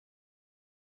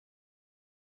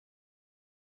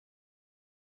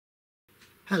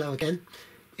Hello again.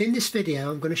 In this video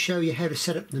I'm going to show you how to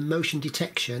set up the motion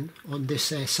detection on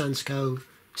this Sansco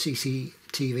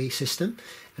CCTV system,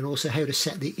 and also how to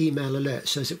set the email alert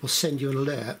so as it will send you an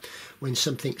alert when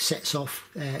something sets off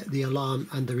the alarm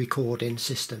and the recording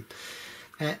system.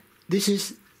 This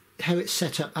is how it's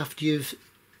set up after you've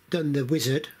done the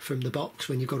wizard from the box,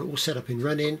 when you've got it all set up and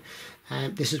running.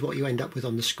 This is what you end up with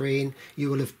on the screen. You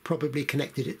will have probably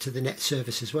connected it to the net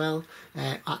service as well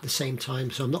at the same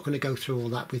time, so I'm not going to go through all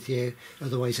that with you,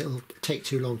 otherwise it'll take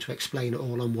too long to explain it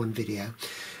all on one video.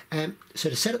 So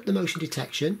to set up the motion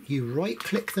detection, you right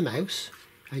click the mouse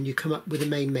and you come up with a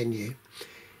main menu.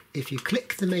 If you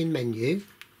click the main menu,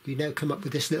 you now come up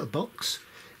with this little box,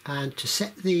 and to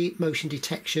set the motion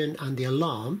detection and the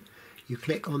alarm, you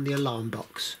click on the alarm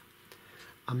box.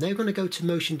 I'm now going to go to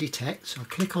motion detect, so I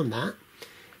click on that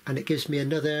and it gives me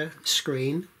another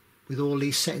screen with all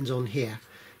these settings on here.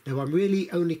 Now I'm really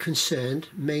only concerned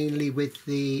mainly with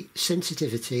the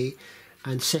sensitivity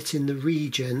and setting the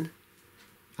region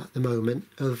at the moment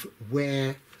of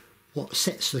what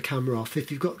sets the camera off. If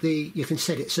you've got you can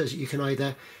set it so that you can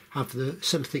either have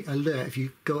something alert.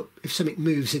 If something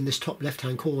moves in this top left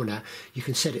hand corner, you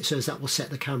can set it so as that will set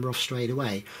the camera off straight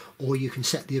away, or you can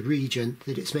set the region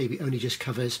that it's maybe only just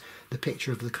covers the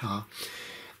picture of the car.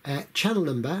 Channel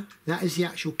number, that is the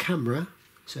actual camera,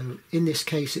 so in this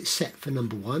case it's set for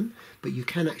number 1, but you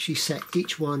can actually set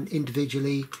each one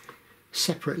individually,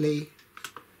 separately.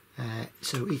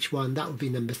 So each one, that would be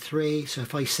number 3. So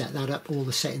if I set that up, all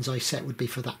the settings I set would be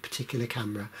for that particular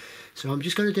camera. So I'm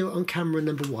just going to do it on camera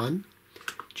number 1,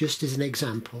 just as an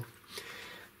example.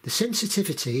 The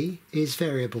sensitivity is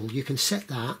variable. You can set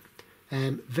that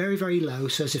very, very low,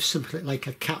 so as if something like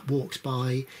a cat walks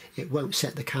by, it won't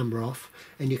set the camera off.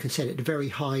 And you can set it to very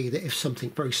high, that if something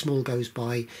very small goes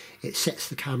by, it sets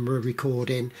the camera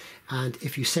recording. And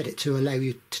if you set it to allow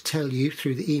you to tell you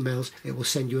through the emails, it will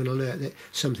send you an alert that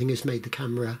something has made the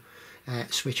camera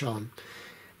switch on.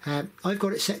 I've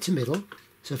got it set to middle,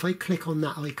 so if I click on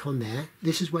that icon there,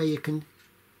 this is where you can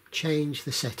change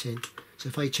the setting. So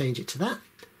if I change it to that,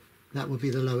 that would be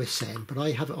the lowest setting, but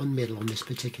I have it on middle on this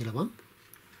particular one.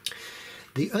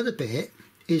 The other bit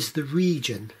is the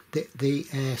region that the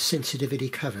sensitivity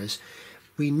covers.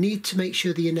 We need to make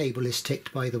sure the enable is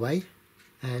ticked, by the way,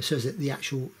 so that the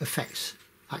actual effects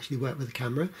actually work with the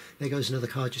camera. There goes another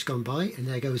car just gone by, and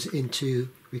there goes into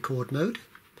record mode.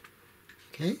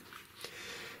 Okay.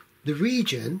 The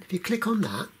region, if you click on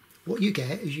that, what you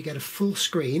get is you get a full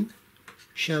screen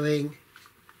showing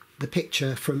the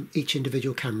picture from each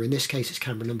individual camera. In this case it's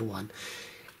camera number 1,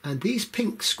 and these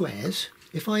pink squares,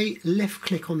 if I left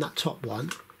click on that top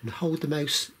one and hold the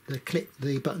mouse, click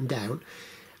the button down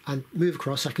and move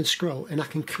across, I can scroll and I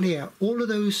can clear all of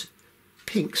those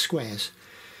pink squares.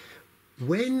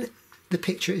 When the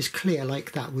picture is clear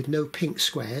like that with no pink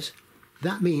squares,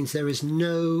 that means there is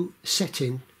no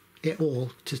setting at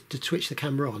all to switch the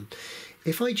camera on.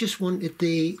 If I just wanted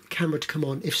the camera to come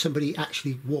on if somebody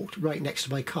actually walked right next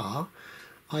to my car,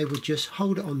 I would just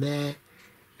hold it on there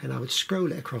and I would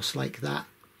scroll it across like that,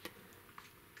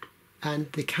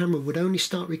 and the camera would only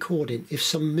start recording if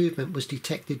some movement was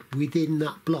detected within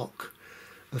that block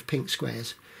of pink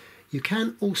squares. You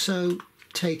can also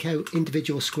take out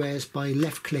individual squares by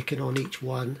left clicking on each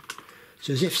one,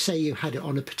 so as if, say, you had it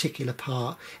on a particular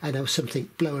part and there was something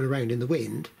blowing around in the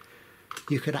wind,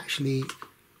 you could actually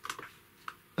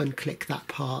unclick that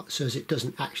part so as it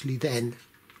doesn't actually then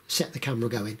set the camera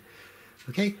going.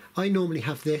 Okay, I normally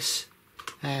have this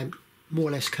more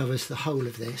or less covers the whole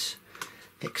of this,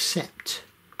 except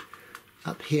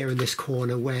up here in this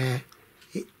corner where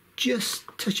it just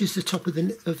touches the top of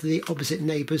the opposite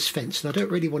neighbour's fence, and I don't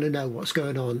really want to know what's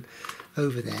going on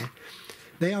over there.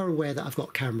 They are aware that I've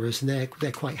got cameras, and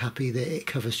they're quite happy that it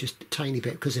covers just a tiny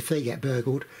bit, because if they get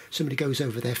burgled, somebody goes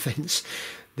over their fence,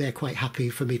 they're quite happy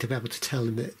for me to be able to tell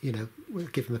them that, you know, we'll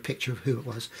give them a picture of who it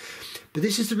was. But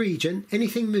this is the region. Any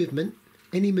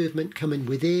movement coming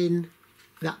within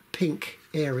that pink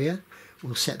area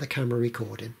will set the camera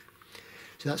recording.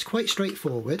 So that's quite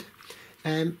straightforward.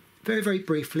 Very, very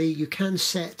briefly, you can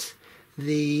set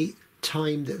the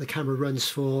time that the camera runs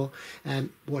for.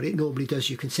 What it normally does,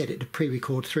 you can set it to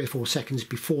pre-record 3 or 4 seconds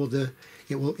before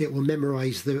it will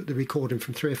memorize the recording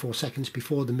from 3 or 4 seconds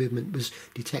before the movement was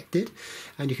detected,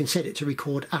 and you can set it to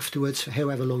record afterwards for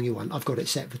however long you want. I've got it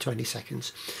set for 20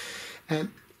 seconds.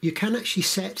 You can actually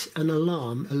set an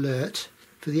alarm alert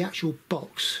for the actual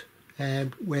box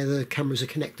where the cameras are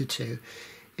connected to.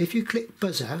 If you click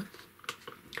buzzer,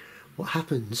 what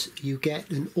happens, you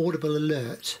get an audible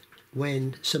alert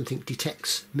when something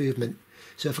detects movement.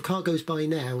 So if a car goes by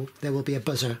now, there will be a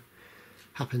buzzer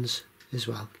happens as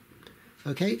well.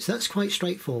 Okay, so that's quite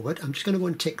straightforward. I'm just going to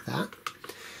untick that.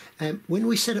 When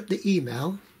we set up the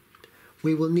email,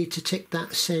 we will need to tick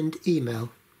that send email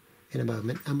in a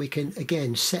moment, and we can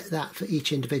again set that for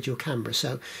each individual camera.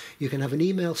 So you can have an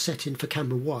email setting for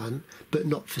camera 1 but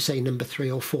not for, say, number 3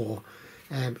 or 4.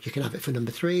 You can have it for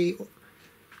number 3.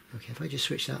 Okay, if I just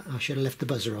switch that, I should have left the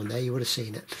buzzer on there, you would have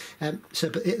seen it.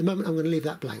 But at the moment I'm going to leave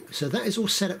that blank. So that is all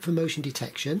set up for motion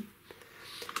detection.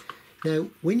 Now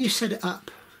when you set it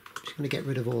up, I'm just going to get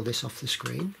rid of all this off the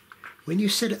screen. When you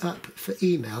set it up for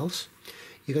emails,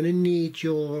 you're going to need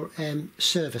your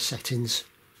server settings,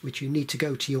 which you need to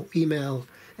go to your email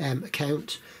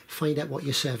account, find out what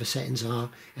your server settings are,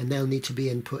 and they'll need to be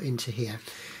input into here.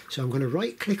 So I'm going to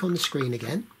right click on the screen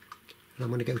again, and I'm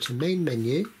going to go to main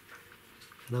menu,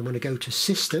 and I'm going to go to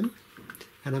system,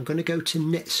 and I'm going to go to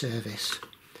net service.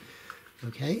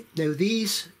 Okay, now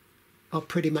these are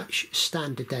pretty much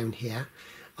standard down here.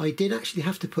 I did actually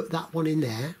have to put that one in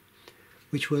there,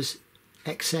 which was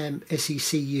xmsecu.com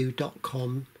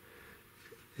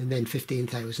and then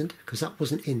 15,000, because that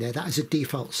wasn't in there. That is a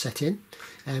default setting,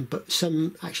 but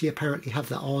some actually apparently have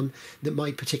that on, that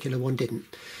my particular one didn't.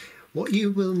 What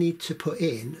you will need to put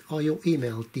in are your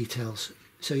email details.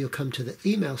 So you'll come to the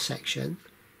email section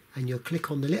and you'll click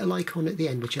on the little icon at the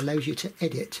end, which allows you to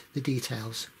edit the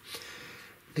details.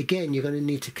 Again, you're going to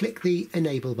need to click the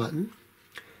enable button.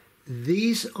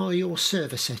 These are your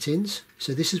server settings.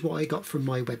 So this is what I got from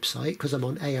my website, because I'm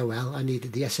on AOL. I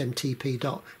needed the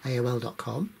smtp.aol.com.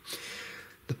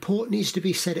 The port needs to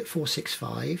be set at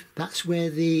 465. That's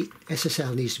where the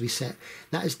SSL needs to be set.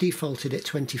 That is defaulted at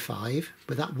 25,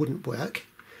 but that wouldn't work.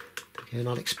 Okay, and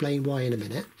I'll explain why in a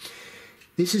minute.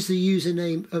 This is the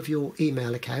username of your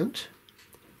email account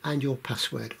and your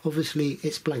password. Obviously,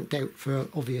 it's blanked out for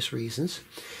obvious reasons.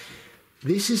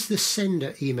 This is the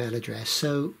sender email address.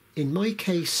 So in my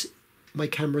case, my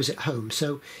camera's at home,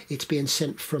 so it's being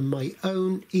sent from my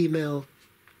own email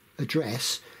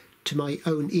address to my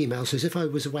own email. So as if I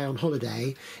was away on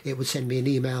holiday, it would send me an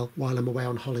email while I'm away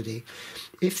on holiday.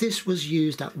 If this was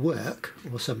used at work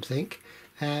or something,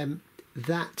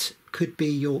 that could be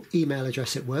your email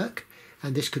address at work,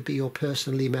 and this could be your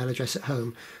personal email address at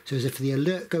home. So as if the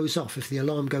alert goes off, if the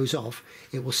alarm goes off,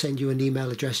 it will send you an email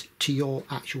address to your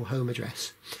actual home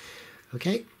address.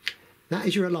 Okay, that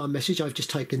is your alarm message. I've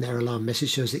just typed in their alarm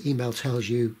message, so as the email tells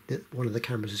you that one of the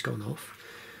cameras has gone off.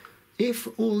 If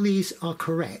all these are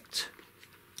correct,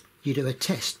 you do a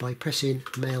test by pressing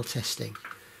mail testing.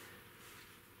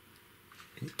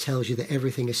 It tells you that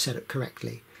everything is set up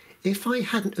correctly. If I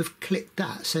hadn't have clicked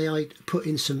that, say I put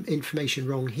in some information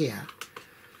wrong here,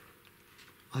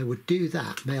 I would do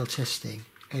that, mail testing,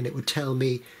 and it would tell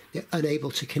me they're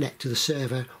unable to connect to the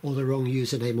server or the wrong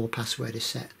username or password is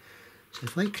set. So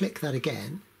if I click that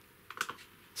again,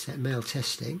 set mail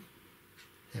testing,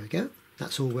 there we go,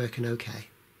 that's all working okay.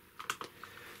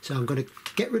 So I'm going to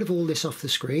get rid of all this off the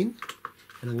screen,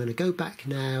 and I'm going to go back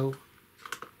now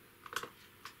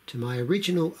to my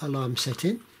original alarm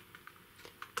setting,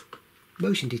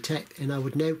 motion detect, and I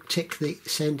would now tick the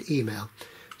send email.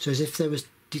 So as if there was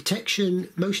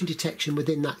motion detection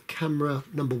within that camera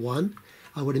number 1,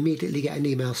 I would immediately get an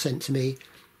email sent to me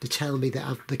to tell me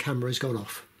that the camera has gone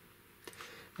off.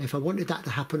 If I wanted that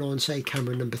to happen on, say,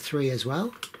 camera number 3 as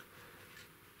well,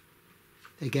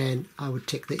 again, I would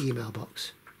tick the email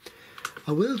box.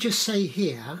 I will just say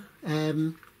here,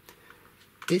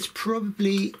 it's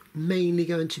probably mainly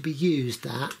going to be used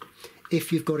that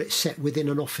if you've got it set within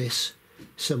an office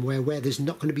somewhere where there's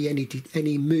not going to be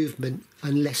any movement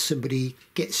unless somebody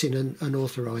gets in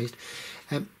unauthorized.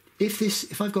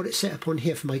 If I've got it set up on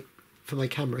here for my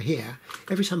camera here,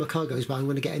 every time a car goes by I'm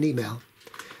going to get an email.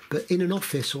 But in an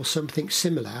office or something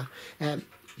similar,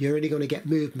 you're only going to get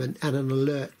movement and an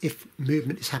alert if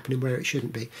movement is happening where it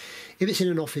shouldn't be. If it's in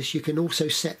an office, you can also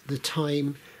set the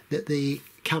time that the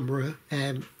camera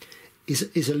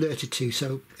is alerted to,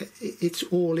 so it's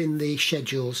all in the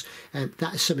schedules.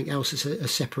 That is something else, it's a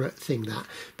separate thing, that,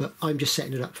 but I'm just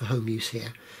setting it up for home use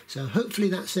here. So hopefully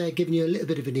that's given you a little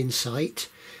bit of an insight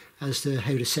as to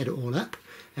how to set it all up.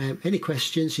 Any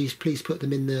questions, please put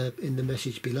them in the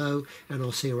message below, and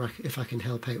I'll see if I can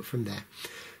help out from there.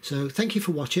 So thank you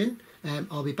for watching.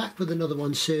 I'll be back with another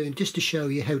one soon, just to show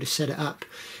you how to set it up,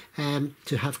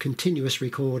 to have continuous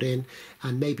recording,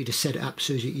 and maybe to set it up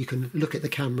so that you can look at the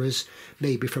cameras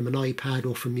maybe from an iPad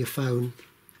or from your phone,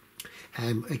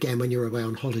 again when you're away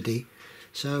on holiday.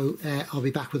 So I'll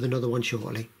be back with another one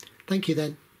shortly. Thank you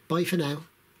then. Bye for now.